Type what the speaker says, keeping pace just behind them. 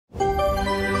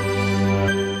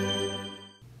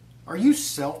Are you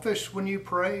selfish when you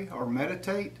pray or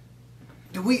meditate?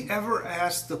 Do we ever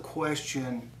ask the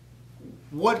question,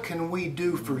 what can we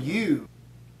do for you?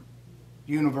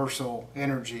 Universal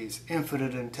energies,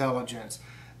 infinite intelligence,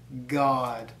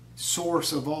 God,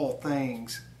 source of all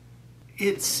things.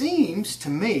 It seems to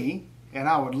me, and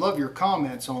I would love your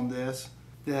comments on this,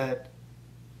 that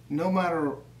no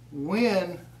matter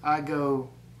when I go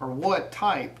or what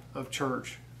type of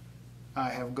church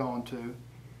I have gone to,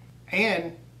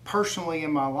 and personally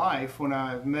in my life when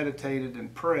I've meditated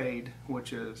and prayed,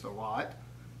 which is a lot,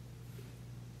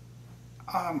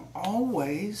 I'm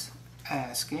always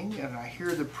asking, and I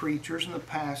hear the preachers and the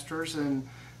pastors and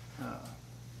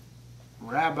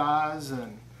rabbis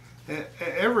and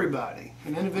everybody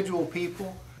and individual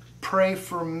people, pray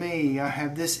for me. I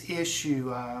have this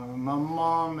issue. My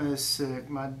mom is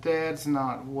sick. My dad's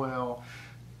not well.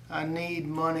 I need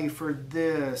money for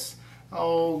this.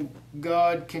 Oh,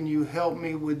 God, can you help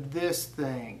me with this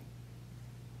thing?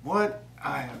 What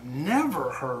I have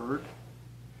never heard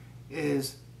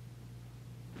is,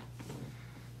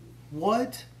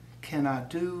 what can I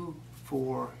do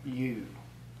for you?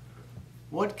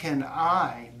 What can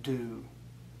I do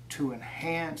to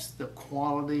enhance the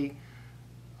quality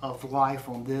of life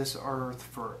on this earth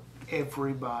for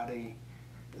everybody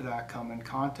that I come in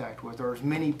contact with, or as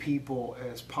many people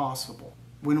as possible?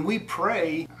 When we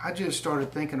pray, I just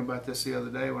started thinking about this the other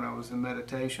day when I was in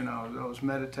meditation. I was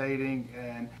meditating,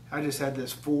 and I just had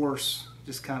this force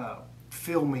just kind of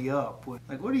fill me up with,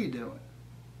 like, what are you doing?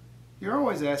 You're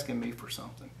always asking me for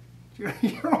something.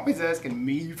 You're always asking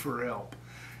me for help.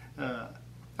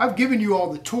 I've given you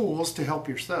all the tools to help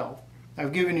yourself.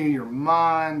 I've given you your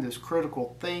mind, this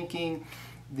critical thinking,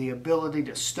 the ability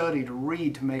to study, to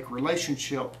read, to make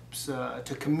relationships,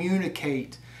 to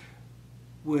communicate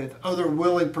with other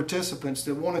willing participants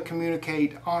that want to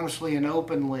communicate honestly and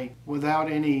openly without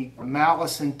any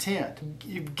malice intent.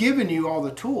 You've given you all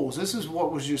the tools. This is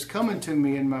what was just coming to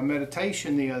me in my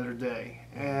meditation the other day.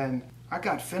 And I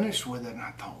got finished with it and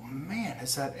I thought, man,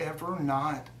 is that ever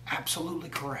not absolutely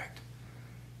correct?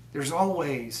 There's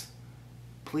always,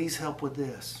 please help with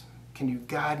this. Can you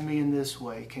guide me in this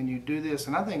way? Can you do this?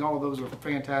 And I think all of those are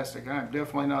fantastic. I'm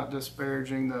definitely not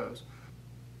disparaging those.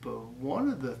 But one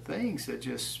of the things that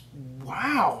just,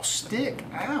 wow, stick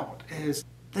out is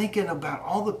thinking about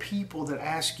all the people that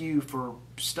ask you for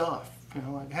stuff. You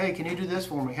know, like, hey, can you do this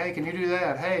for me? Hey, can you do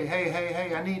that? Hey,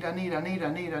 I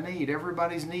need.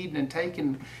 Everybody's needing and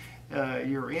taking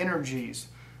your energies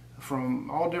from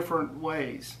all different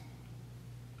ways.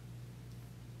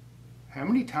 How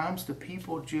many times do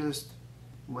people just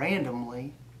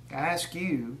randomly ask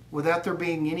you without there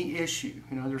being any issue?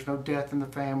 You know, there's no death in the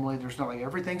family, there's not, like,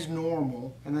 everything's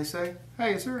normal, and they say,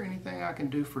 hey, is there anything I can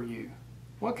do for you?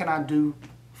 What can I do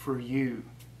for you?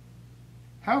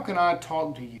 How can I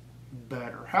talk to you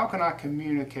better? How can I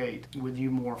communicate with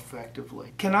you more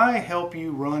effectively? Can I help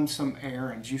you run some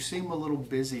errands? You seem a little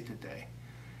busy today.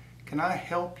 Can I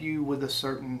help you with a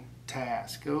certain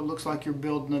task? Oh, it looks like you're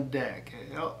building a deck.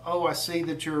 Oh, I see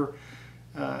that you're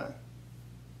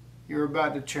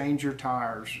about to change your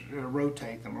tires,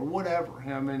 rotate them, or whatever.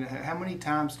 I mean, how many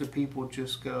times do people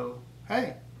just go,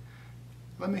 hey,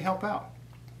 let me help out?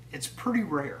 It's pretty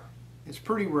rare. It's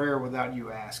pretty rare without you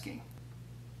asking.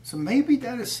 So maybe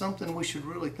that is something we should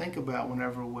really think about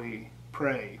whenever we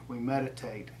pray, we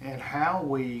meditate, and how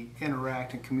we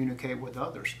interact and communicate with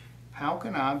others. How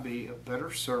can I be a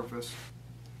better service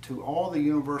to all the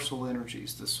universal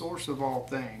energies, the source of all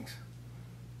things?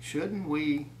 Shouldn't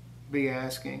we be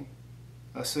asking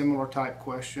a similar type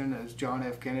question as John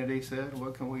F. Kennedy said?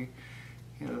 What can we,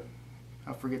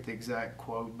 I forget the exact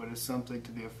quote, but it's something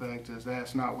to the effect as,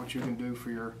 ask not what you can do for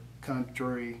your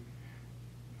country,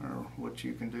 or what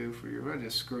you can do for your, I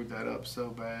just screwed that up so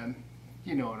bad.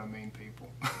 You know what I mean, people.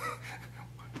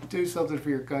 Do something for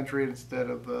your country instead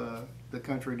of the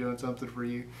country doing something for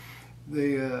you.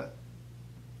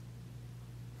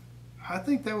 I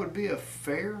think that would be a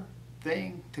fair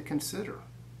thing to consider.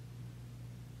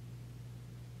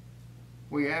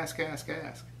 We ask.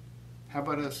 How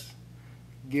about us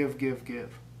give?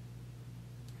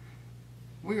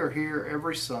 We are here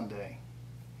every Sunday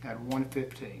at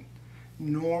 1:15.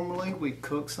 Normally we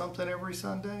cook something every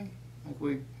Sunday.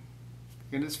 And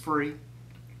it's free.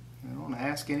 We don't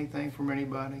ask anything from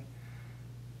anybody.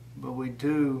 But we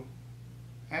do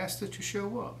ask that you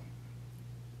show up.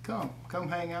 Come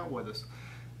hang out with us.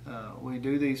 We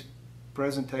do these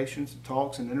presentations,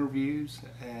 talks, and interviews,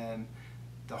 and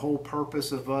the whole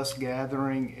purpose of us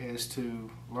gathering is to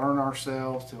learn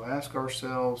ourselves, to ask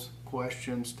ourselves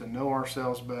questions, to know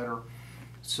ourselves better,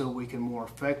 so we can more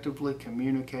effectively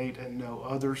communicate and know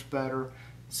others better,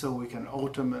 so we can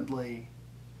ultimately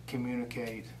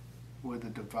communicate with the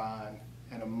divine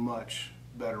in a much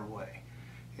better way.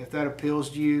 If that appeals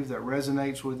to you, if that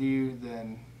resonates with you,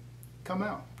 then come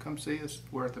out, come see us.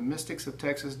 We're at the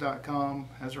mysticsoftexas.com,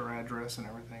 has our address and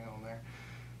everything on there.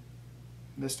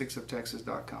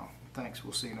 mysticsoftexas.com. Thanks,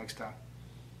 we'll see you next time.